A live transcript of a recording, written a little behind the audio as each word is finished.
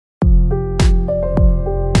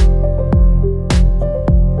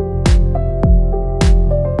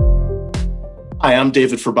Hi, I'm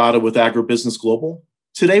David Ferbata with Agribusiness Global.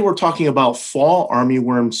 Today we're talking about fall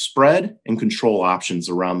armyworm spread and control options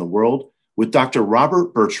around the world with Dr.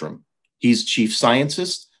 Robert Bertram. He's Chief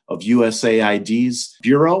Scientist of USAID's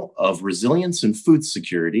Bureau of Resilience and Food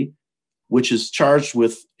Security, which is charged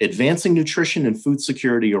with advancing nutrition and food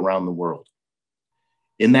security around the world.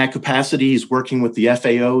 In that capacity, he's working with the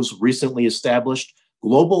FAO's recently established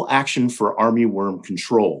Global Action for Armyworm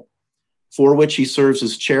Control, for which he serves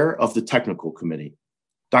as chair of the technical committee.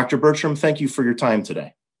 Dr. Bertram, thank you for your time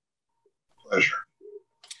today. Pleasure.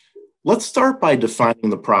 Let's start by defining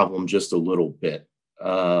the problem just a little bit.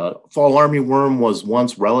 Fall armyworm was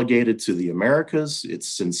once relegated to the Americas. It's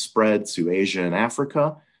since spread to Asia and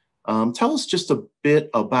Africa. Tell us just a bit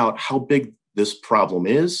about how big this problem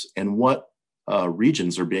is and what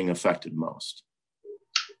regions are being affected most.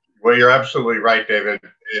 Well, you're absolutely right, David.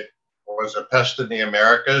 It was a pest in the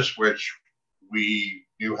Americas, which we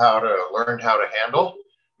learned how to handle.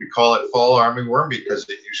 We call it fall armyworm because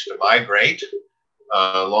it used to migrate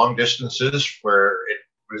long distances where it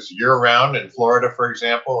was year-round in Florida, for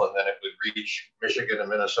example, and then it would reach Michigan and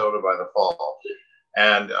Minnesota by the fall.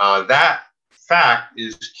 And that fact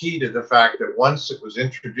is key to the fact that once it was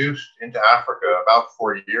introduced into Africa about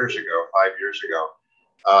 5 years ago,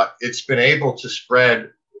 it's been able to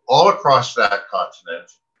spread all across that continent,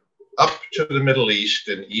 up to the Middle East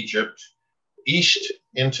and Egypt, east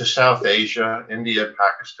into South Asia, India,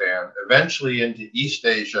 Pakistan, eventually into East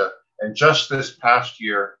Asia, and just this past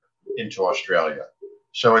year into Australia.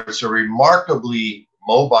 So it's a remarkably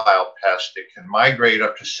mobile pest. It can migrate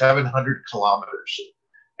up to 700 kilometers,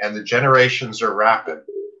 and the generations are rapid.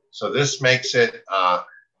 So this makes it,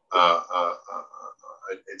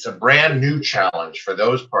 it's a brand new challenge for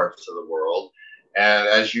those parts of the world. And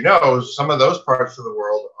as you know, some of those parts of the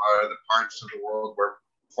world are the parts of the world where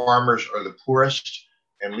farmers are the poorest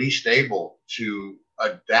and least able to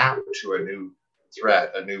adapt to a new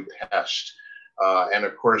threat, a new pest. And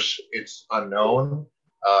of course, it's unknown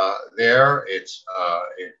there. It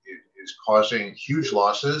is causing huge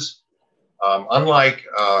losses. Unlike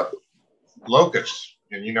locusts,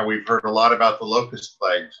 and you know, we've heard a lot about the locust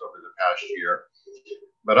plagues over the past year,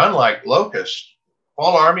 but unlike locusts,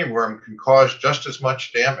 fall armyworm can cause just as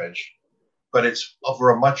much damage, but it's over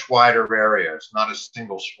a much wider area. It's not a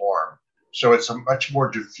single swarm. So it's a much more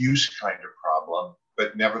diffuse kind of problem,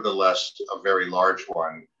 but nevertheless a very large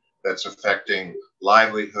one that's affecting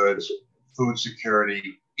livelihoods, food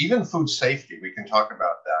security, even food safety. We can talk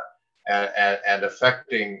about that, and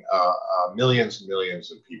affecting millions and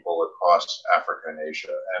millions of people across Africa and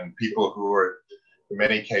Asia, and people who are, in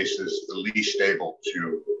many cases, the least able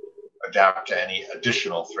to adapt to any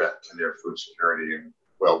additional threat to their food security and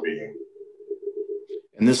well-being.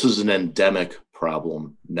 And this is an endemic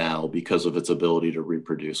problem now because of its ability to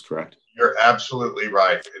reproduce, correct? You're absolutely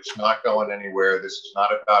right. It's not going anywhere. This is not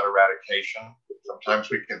about eradication. Sometimes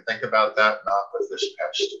we can think about that, not with this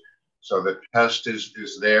pest. So the pest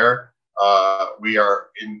is there. We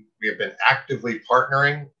have been actively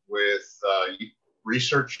partnering with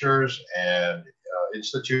researchers and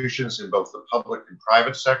institutions in both the public and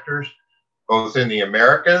private sectors, both in the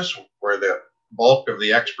Americas, where the bulk of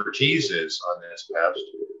the expertise is on this pest,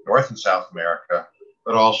 North and South America,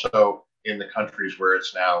 but also in the countries where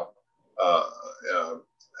it's now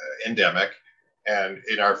endemic. And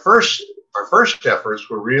in our first efforts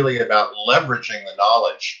were really about leveraging the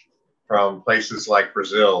knowledge from places like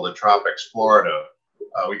Brazil, the tropics, Florida.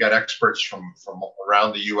 We got experts from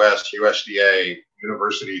around the US, USDA,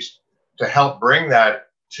 universities, to help bring that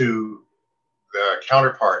to the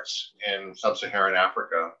counterparts in sub-Saharan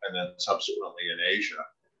Africa and then subsequently in Asia.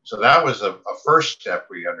 So that was a first step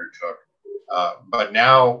we undertook. But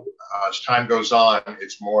now, as time goes on,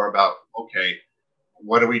 it's more about, okay,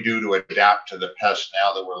 what do we do to adapt to the pest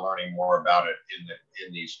now that we're learning more about it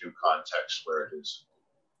in these new contexts where it is?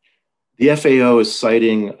 The FAO is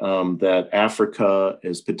citing that Africa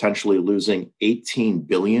is potentially losing 18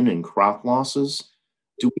 billion in crop losses.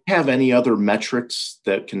 Do we have any other metrics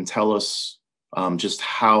that can tell us just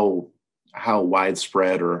how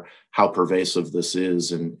widespread or how pervasive this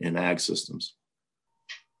is in ag systems?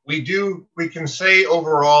 We can say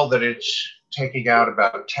overall that it's taking out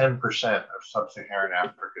about 10% of sub-Saharan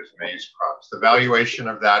Africa's maize crops. The valuation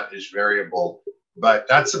of that is variable, but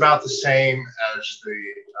that's about the same as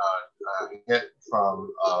the hit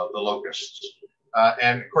from the locusts.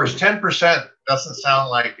 And of course, 10% doesn't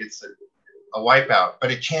sound like it's a wipeout,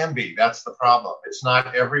 but it can be. That's the problem. It's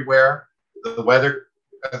not everywhere. The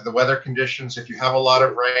weather conditions, if you have a lot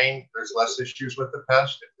of rain, there's less issues with the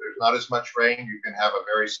pest. If there's not as much rain, you can have a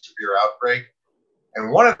very severe outbreak.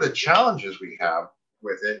 And one of the challenges we have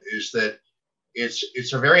with it is that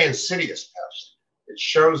it's a very insidious pest. It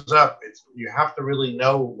shows up. You have to really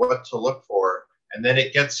know what to look for, and then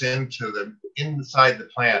it gets inside the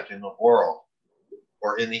plant, in the whorl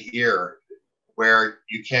or in the ear, where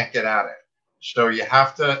you can't get at it. So you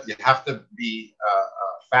have to be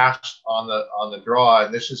fast on the draw.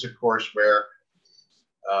 And this is, of course, where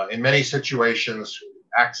in many situations,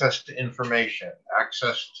 access to information,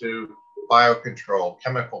 access to biocontrol,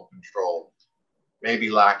 chemical control may be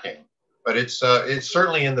lacking. But it's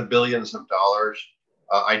certainly in the billions of dollars.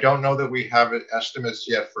 I don't know that we have estimates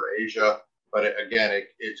yet for Asia, but again,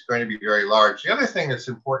 it's going to be very large. The other thing that's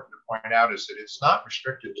important to point out is that it's not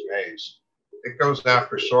restricted to maize. It goes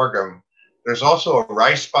after sorghum. There's also a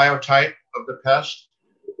rice biotype of the pest.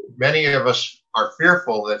 Many of us are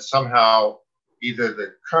fearful that somehow either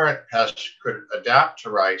the current pest could adapt to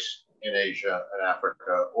rice in Asia and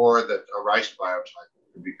Africa, or that a rice biotype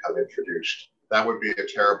could become introduced. That would be a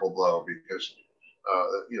terrible blow, because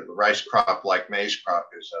the rice crop, like maize crop,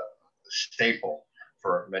 is a staple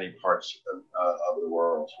for many parts of the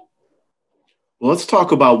world. Well, let's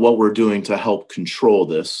talk about what we're doing to help control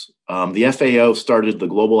this. The FAO started the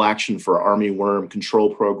Global Action for Armyworm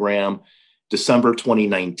Control Program December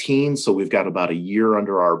 2019, so we've got about a year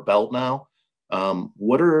under our belt now.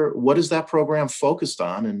 What is that program focused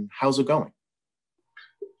on, and how's it going?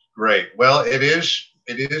 Great. Well, it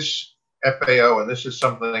is FAO, and this is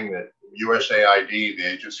something that USAID, the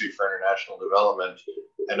Agency for International Development,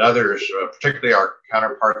 and others, particularly our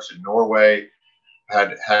counterparts in Norway,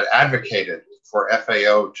 had advocated for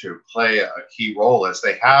FAO to play a key role, as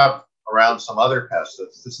they have around some other pests.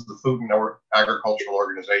 This is the Food and Agricultural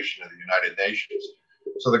Organization of the United Nations.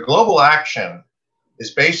 So the global action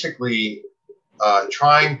is basically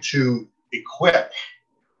trying to equip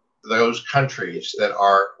those countries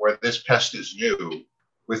where this pest is new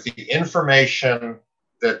with the information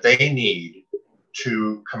that they need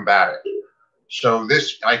to combat it. So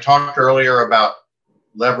I talked earlier about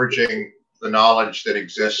leveraging the knowledge that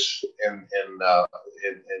exists in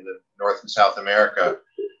North and South America.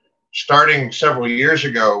 Starting several years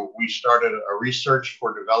ago, we started a Research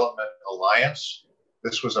for Development Alliance.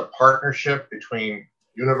 This was a partnership between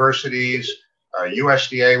universities,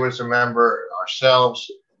 USDA was a member, ourselves,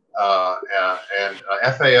 and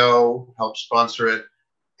FAO helped sponsor it.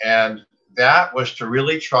 And that was to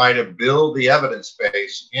really try to build the evidence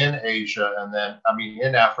base in Asia,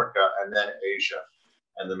 in Africa, and then Asia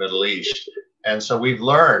and the Middle East. And so we've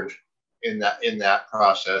learned in that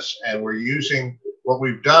process, and we're using what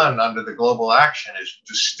we've done under the global action is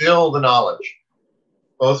distill the knowledge,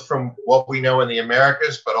 both from what we know in the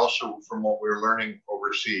Americas, but also from what we're learning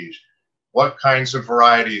overseas. What kinds of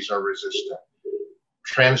varieties are resistant?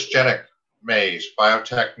 Transgenic maize,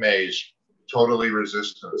 biotech maize, totally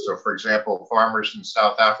resistant. So for example, farmers in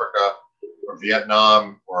South Africa or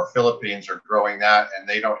Vietnam or Philippines are growing that, and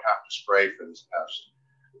they don't have to spray for this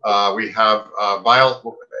pest. We have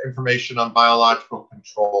information on biological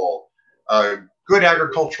control, good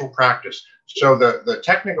agricultural practice. So the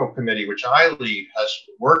technical committee, which I lead, has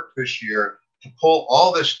worked this year to pull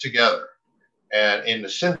all this together and to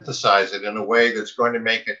synthesize it in a way that's going to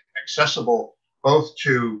make it accessible both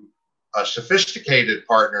to sophisticated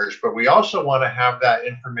partners, but we also want to have that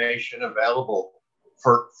information available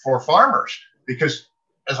for farmers, because,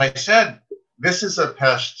 as I said, this is a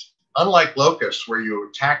pest, unlike locusts, where you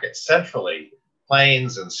attack it centrally,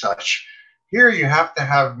 plains and such. Here you have to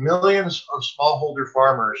have millions of smallholder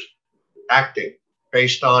farmers acting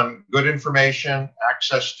based on good information,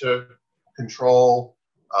 access to control.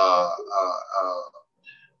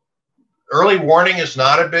 Early warning is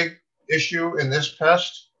not a big issue in this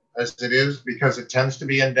pest, as it is, because it tends to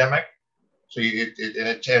be endemic. So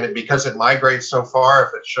because it migrates so far,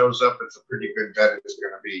 if it shows up, it's a pretty good bet it's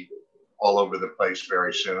going to be all over the place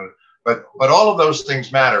very soon. But all of those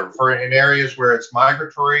things matter. In areas where it's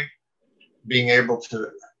migratory, being able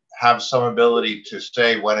to have some ability to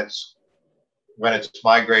say when it's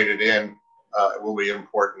migrated in will be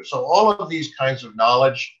important. So all of these kinds of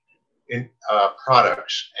knowledge in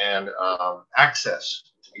products and access.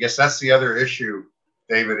 I guess that's the other issue,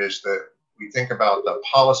 David, is that we think about the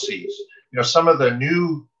policies. Some of the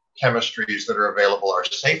new chemistries that are available are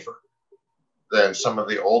safer than some of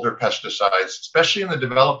the older pesticides, especially in the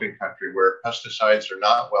developing country where pesticides are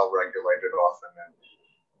not well regulated often,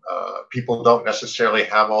 and people don't necessarily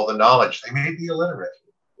have all the knowledge. They may be illiterate,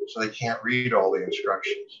 so they can't read all the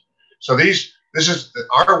instructions. So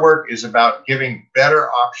our work is about giving better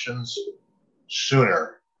options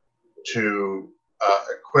sooner to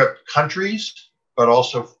equip countries, but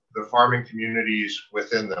also the farming communities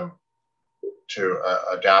within them to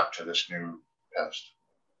adapt to this new pest.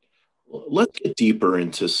 Let's get deeper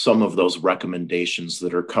into some of those recommendations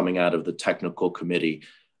that are coming out of the technical committee.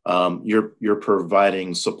 You're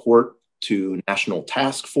providing support to national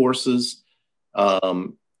task forces,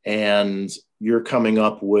 and you're coming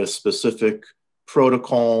up with specific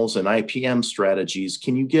protocols and IPM strategies.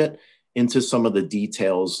 Can you get into some of the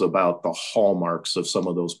details about the hallmarks of some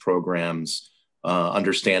of those programs,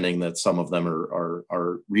 understanding that some of them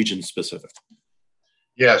are region specific?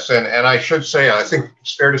 Yes, and I should say, I think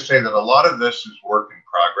it's fair to say that a lot of this is work in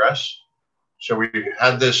progress. So we've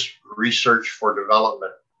had this research for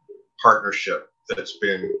development partnership that's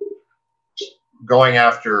been going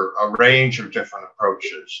after a range of different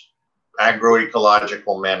approaches: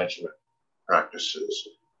 agroecological management practices,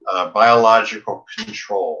 biological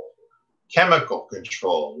control, chemical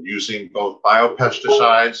control using both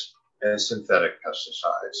biopesticides and synthetic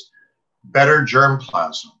pesticides, better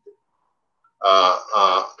germplasm.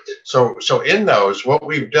 So in those, what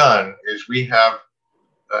we've done is we have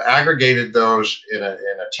aggregated those in a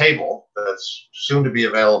table that's soon to be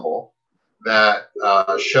available that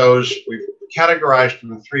shows we've categorized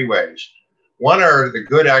them in three ways. One are the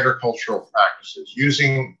good agricultural practices,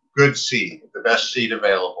 using good seed, the best seed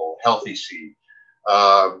available, healthy seed,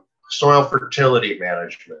 soil fertility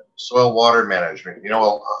management, soil water management. You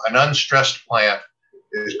know, an unstressed plant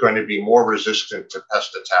is going to be more resistant to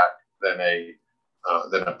pest attack than a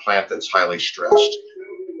plant that's highly stressed.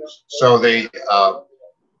 So there's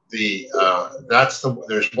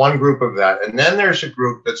one group of that, and then there's a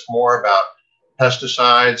group that's more about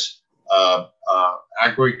pesticides,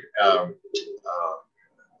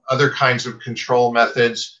 other kinds of control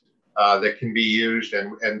methods that can be used,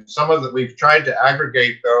 and some of that we've tried to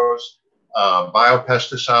aggregate those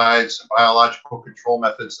biopesticides, biological control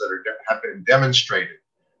methods that have been demonstrated.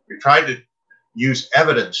 We tried to use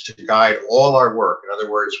evidence to guide all our work. In other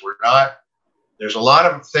words, there's a lot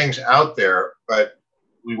of things out there, but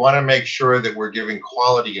we want to make sure that we're giving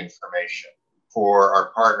quality information for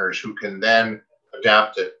our partners who can then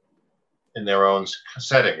adapt it in their own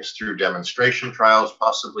settings through demonstration trials,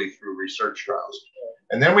 possibly through research trials.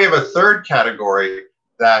 And then we have a third category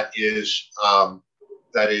that is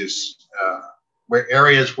where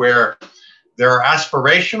areas where there are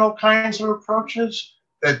aspirational kinds of approaches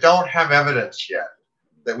that don't have evidence yet,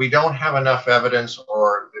 that we don't have enough evidence,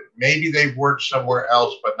 or that maybe they've worked somewhere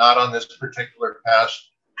else, but not on this particular path,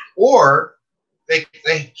 or they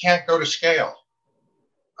can't go to scale.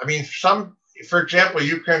 I mean, for example,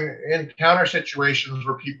 you can encounter situations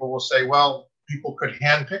where people will say, well, people could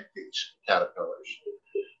handpick these caterpillars.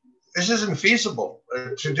 This isn't feasible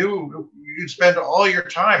to do. You'd spend all your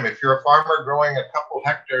time, if you're a farmer growing a couple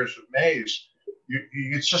hectares of maize,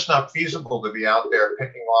 it's just not feasible to be out there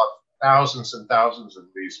picking off thousands and thousands of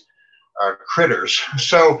these critters.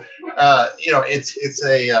 So, you know,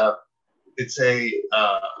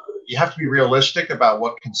 you have to be realistic about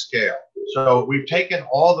what can scale. So we've taken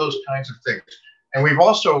all those kinds of things, and we've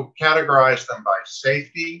also categorized them by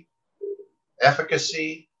safety,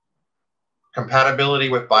 efficacy, compatibility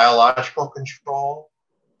with biological control,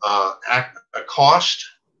 cost,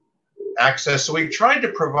 access. So we've tried to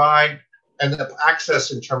provide, and the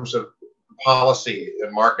access in terms of policy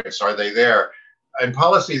and markets, are they there? And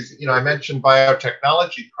policies, you know, I mentioned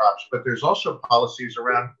biotechnology crops, but there's also policies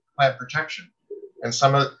around plant protection. And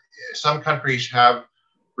some countries have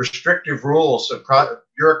restrictive rules of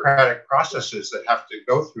bureaucratic processes that have to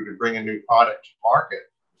go through to bring a new product to market,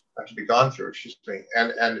 have to be gone through, excuse me.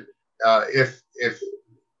 And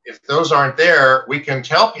if those aren't there, we can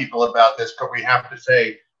tell people about this, but we have to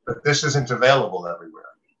say that this isn't available everywhere.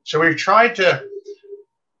 So we've tried to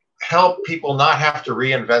help people not have to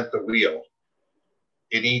reinvent the wheel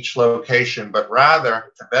in each location, but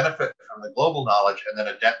rather to benefit from the global knowledge and then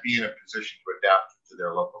be in a position to adapt to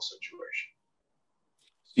their local situation.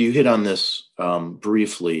 You hit on this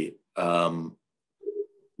briefly.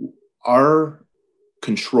 Are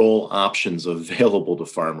control options available to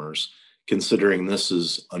farmers, considering this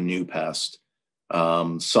is a new pest?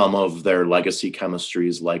 Some of their legacy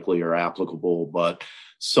chemistries likely are applicable, but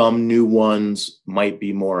some new ones might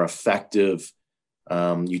be more effective.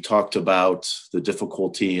 You talked about the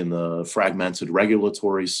difficulty in the fragmented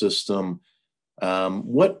regulatory system.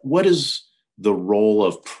 What is the role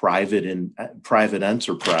of private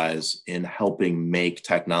enterprise in helping make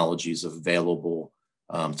technologies available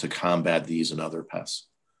to combat these and other pests?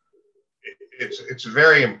 It's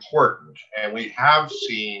very important, and we have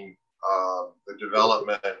seen the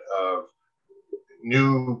development of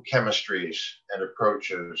new chemistries and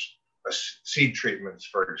approaches, seed treatments,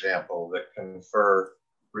 for example, that confer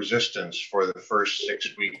resistance for the first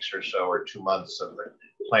 6 weeks or so, or 2 months of the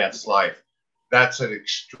plant's life. that's an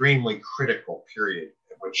extremely critical period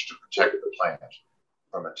in which to protect the plant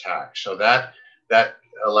from attack. So that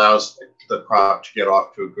allows the crop to get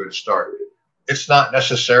off to a good start. It's not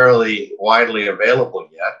necessarily widely available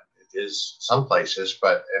yet. It is some places,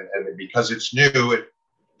 but and because it's new, it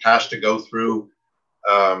has to go through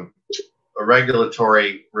a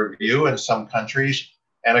regulatory review in some countries.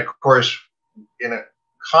 And of course, in a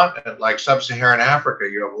continent like sub-Saharan Africa,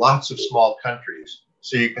 you have lots of small countries.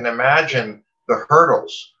 So you can imagine the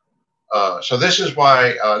hurdles. So this is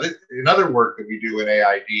why, in other work that we do in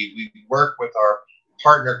AID, we work with our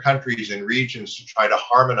partner countries and regions to try to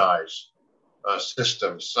harmonize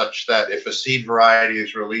systems such that if a seed variety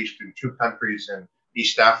is released in 2 countries in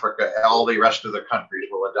East Africa, all the rest of the countries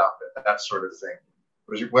will adopt it, that sort of thing.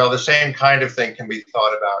 Well, the same kind of thing can be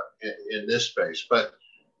thought about in this space. But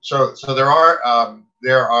so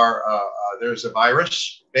there's a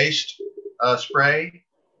virus-based spray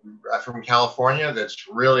from California that's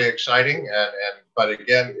really exciting, but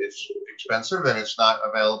again, it's expensive and it's not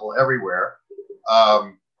available everywhere.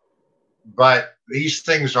 But these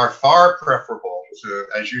things are far preferable to,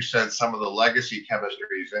 as you said, some of the legacy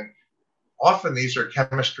chemistries, and often these are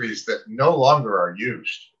chemistries that no longer are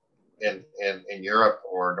used in Europe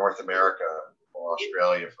or North America or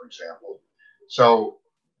Australia, for example. So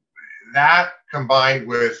that combined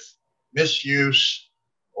with misuse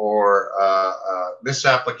or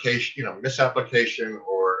misapplication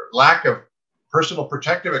or lack of personal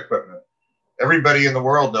protective equipment. Everybody in the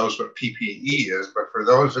world knows what PPE is, but for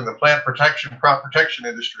those in the plant protection, crop protection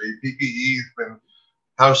industry, PPE has been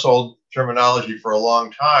household terminology for a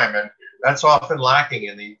long time, and that's often lacking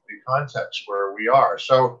in the context where we are.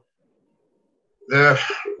 So the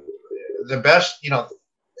best,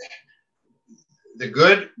 the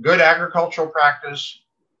good agricultural practice,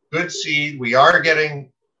 good seed. We are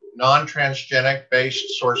getting non-transgenic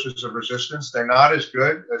based sources of resistance. They're not as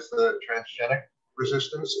good as the transgenic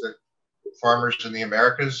resistance that farmers in the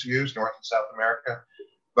Americas use, North and South America,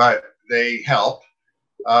 but they help.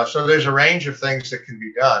 So there's a range of things that can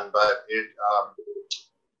be done, but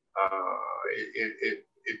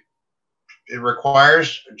it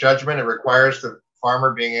requires judgment. It requires the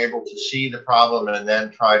farmer being able to see the problem and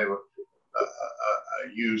then try to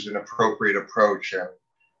use an appropriate approach. And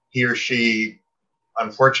he or she,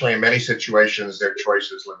 unfortunately, in many situations, their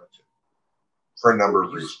choice is limited for a number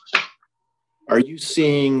of reasons. Are you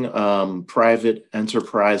seeing private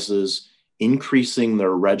enterprises increasing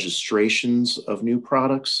their registrations of new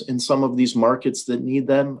products in some of these markets that need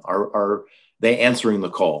them? Are they answering the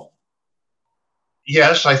call?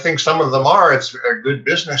 Yes, I think some of them are. It's a good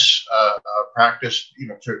business practice.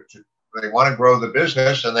 They want to grow the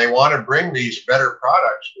business and they want to bring these better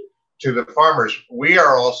products to the farmers. We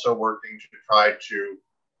are also working to try to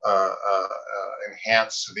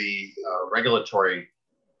enhance the regulatory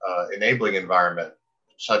enabling environment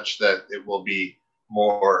such that it will be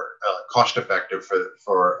more cost effective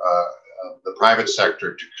for the private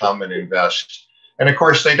sector to come and invest. And of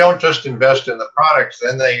course, they don't just invest in the products,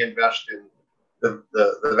 then they invest in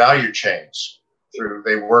the value chains.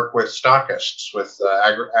 They work with stockists, with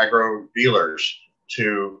agro dealers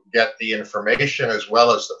to get the information as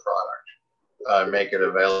well as the product, make it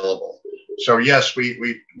available. So yes, I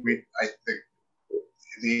think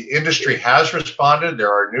the industry has responded.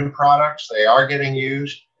 There are new products. They are getting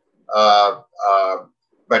used.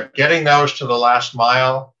 But getting those to the last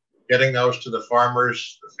mile, getting those to the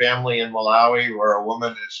farmers, the family in Malawi where a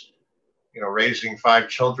woman is, raising 5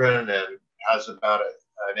 children and has about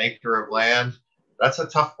an acre of land, that's a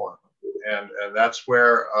tough one. And that's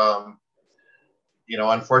where,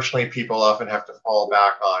 unfortunately, people often have to fall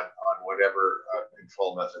back on whatever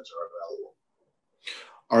control methods are available.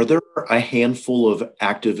 Are there a handful of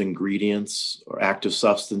active ingredients or active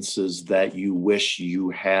substances that you wish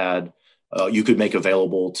you had, you could make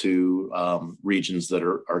available to regions that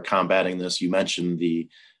are combating this? You mentioned the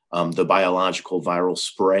biological viral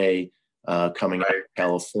spray coming out of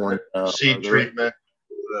California. Seed treatment.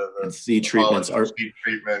 Seed treatments. Seed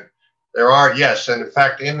treatment. There are, yes. And in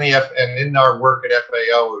fact, in our work at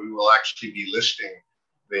FAO, we will actually be listing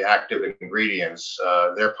the active ingredients.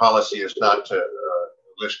 Their policy is not to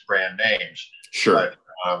list brand names. Sure. But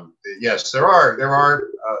yes, there are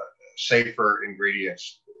safer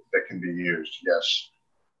ingredients that can be used. Yes.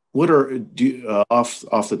 What are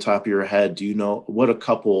off the top of your head? Do you know what a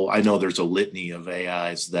couple? I know there's a litany of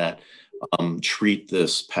AIs that treat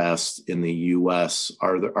this pest in the U.S.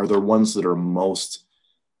 Are there ones that are most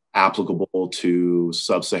applicable to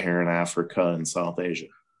sub-Saharan Africa and South Asia?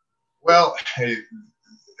 Well, I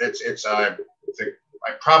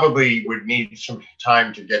probably would need some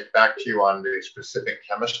time to get back to you on the specific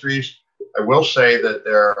chemistries, I will say that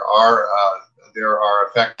there are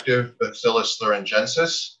effective Bacillus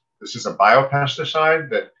thuringiensis. This is a biopesticide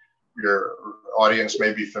that your audience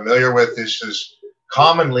may be familiar with. This is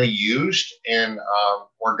commonly used in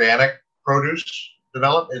organic produce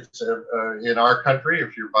development. It's in our country,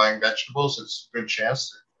 if you're buying vegetables, it's a good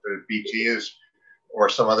chance that BT is or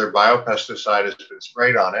some other biopesticide has been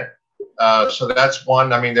sprayed on it. So that's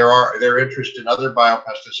one. I mean, they're interested in other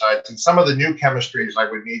biopesticides, and some of the new chemistries I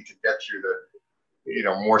would need to get you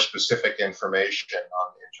the more specific information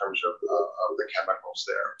on in terms of the chemicals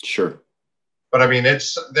there. Sure. But I mean,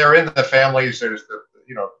 they're in the families. There's the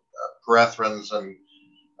perrethrins and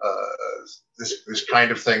this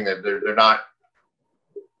kind of thing that they're not.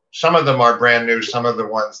 Some of them are brand new. Some of the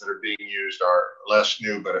ones that are being used are less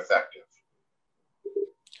new but effective.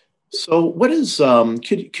 So what is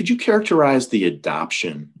could you characterize the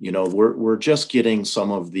adoption? We're just getting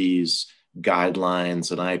some of these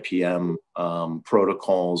guidelines and IPM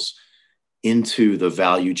protocols into the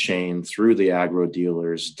value chain through the agro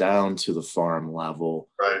dealers down to the farm level.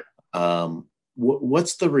 Right.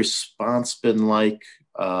 What's the response been like,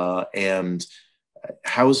 and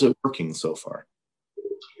how is it working so far?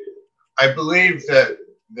 I believe that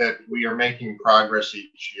we are making progress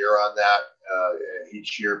each year on that.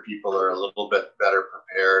 Each year, people are a little bit better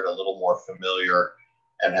prepared, a little more familiar,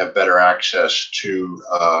 and have better access to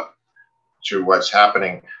what's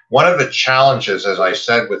happening. One of the challenges, as I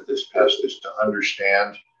said, with this pest is to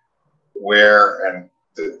understand where and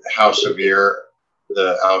how severe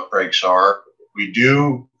the outbreaks are. We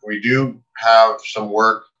do have some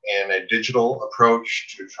work in a digital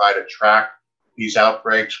approach to try to track these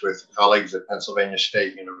outbreaks with colleagues at Pennsylvania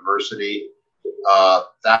State University.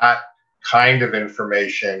 That kind of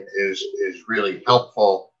information is really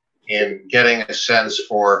helpful in getting a sense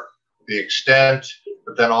for the extent,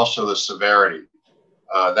 but then also the severity.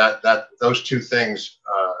 Those two things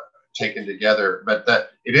taken together, but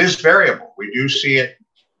that it is variable. We do see it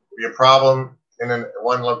be a problem in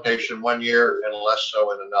one location one year and less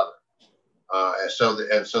so in another.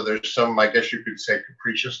 And so there's some, I guess you could say,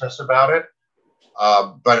 capriciousness about it.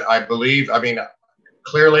 But I believe,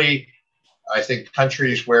 clearly, I think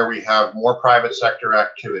countries where we have more private sector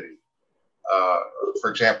activity, for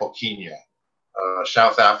example, Kenya,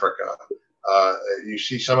 South Africa, you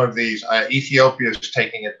see some of these, Ethiopia is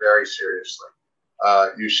taking it very seriously.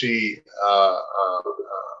 You see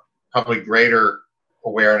probably greater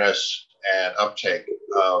awareness and uptake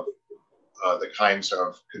of the kinds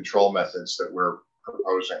of control methods that we're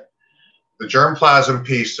proposing. The germplasm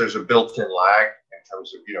piece, there's a built-in lag in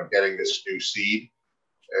terms of getting this new seed,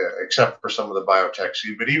 except for some of the biotech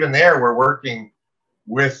seed. But even there, we're working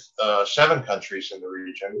with 7 countries in the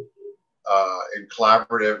region in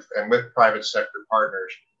collaborative and with private sector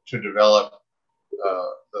partners to develop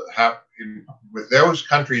with those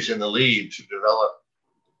countries in the lead to develop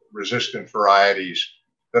resistant varieties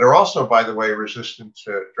that are also, by the way, resistant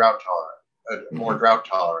to drought tolerant, more drought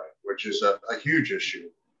tolerant, which is a huge issue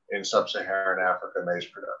in sub-Saharan Africa maize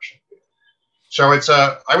production. So it's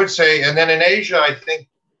I would say, and then in Asia, I think,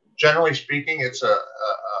 generally speaking, it's a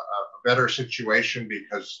better situation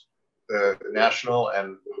because the national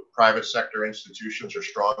and private sector institutions are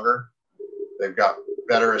stronger. They've got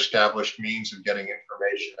better established means of getting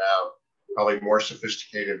information out, probably more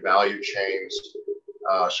sophisticated value chains.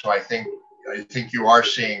 So I think you are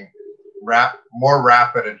seeing more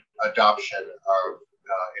rapid adoption of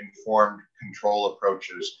informed control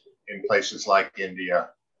approaches in places like India,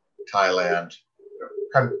 Thailand,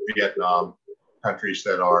 Vietnam, countries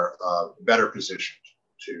that are better positioned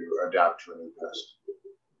to adapt to a new pest.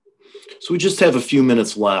 So we just have a few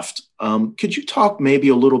minutes left. Could you talk maybe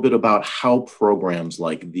a little bit about how programs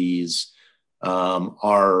like these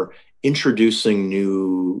are introducing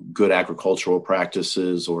new good agricultural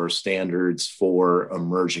practices or standards for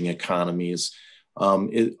emerging economies?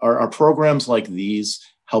 Are programs like these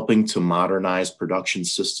helping to modernize production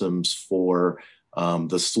systems for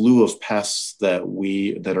the slew of pests that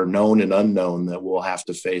are known and unknown that we'll have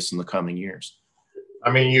to face in the coming years? I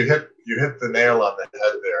mean, you hit the nail on the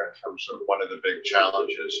head there in terms of one of the big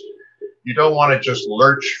challenges. You don't want to just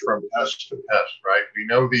lurch from pest to pest, right? We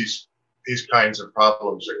know these kinds of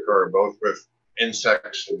problems occur both with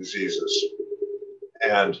insects and diseases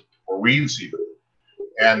or weeds even.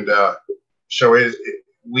 And so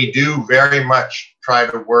we do very much try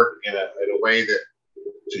to work in a way that,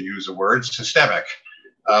 to use a word, systemic,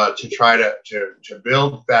 to try to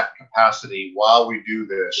build that capacity while we do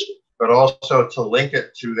this, but also to link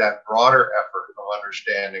it to that broader effort of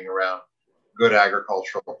understanding around good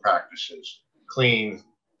agricultural practices, clean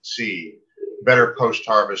seed, better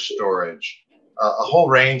post-harvest storage, a whole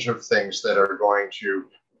range of things that are going to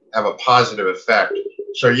have a positive effect.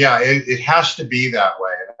 So yeah, it has to be that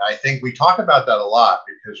way. And I think we talk about that a lot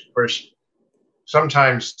because, of course,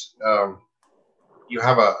 sometimes you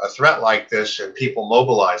have a threat like this and people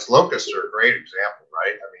mobilize. Locusts are a great example,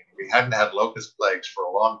 right? I mean, we hadn't had locust plagues for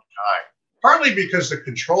a long time, partly because the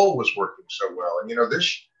control was working so well. And, you know,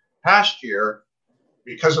 this past year,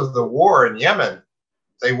 because of the war in Yemen,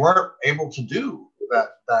 they weren't able to do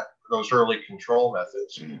those early control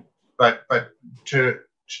methods. But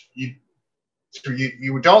you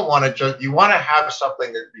don't want to just, you want to have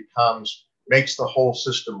something that makes the whole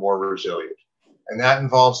system more resilient. And that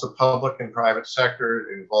involves the public and private sector.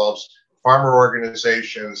 It involves farmer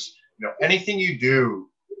organizations. You know, anything you do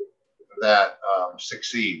that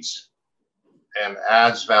succeeds and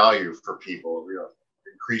adds value for people, you know,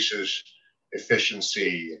 increases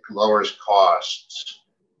efficiency, lowers costs,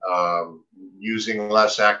 using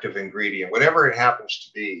less active ingredient, whatever it happens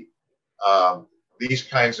to be. These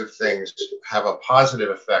kinds of things have a positive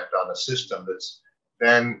effect on the system that's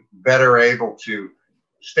then better able to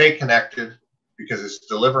stay connected because it's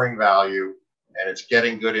delivering value and it's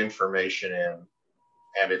getting good information in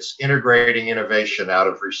and it's integrating innovation out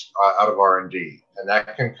of R&D. And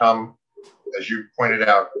that can come, as you pointed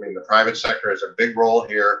out, I mean, the private sector has a big role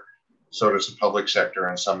here. So does the public sector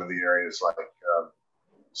in some of the areas like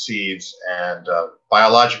seeds and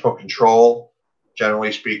biological control.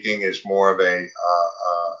 Generally speaking, is more of a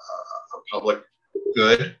public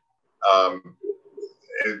good.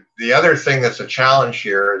 The other thing that's a challenge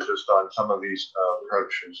here is just on some of these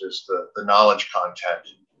approaches is the knowledge content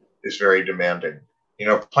is very demanding. You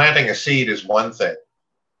know, planting a seed is one thing.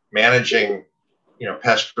 Managing, you know,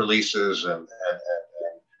 pest releases and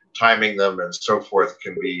timing them and so forth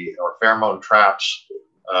can be, or pheromone traps,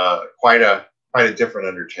 quite a different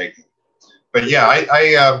undertaking. But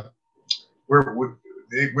yeah,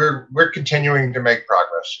 we're continuing to make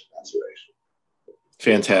progress in that space.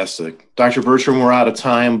 Fantastic. Dr. Bertram, we're out of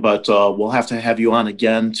time, but we'll have to have you on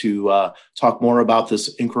again to talk more about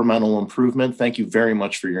this incremental improvement. Thank you very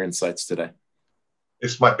much for your insights today.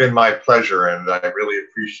 It's been my pleasure, and I really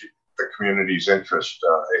appreciate the community's interest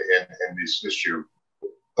in this issue,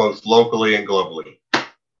 both locally and globally.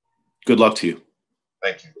 Good luck to you.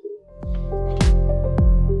 Thank you.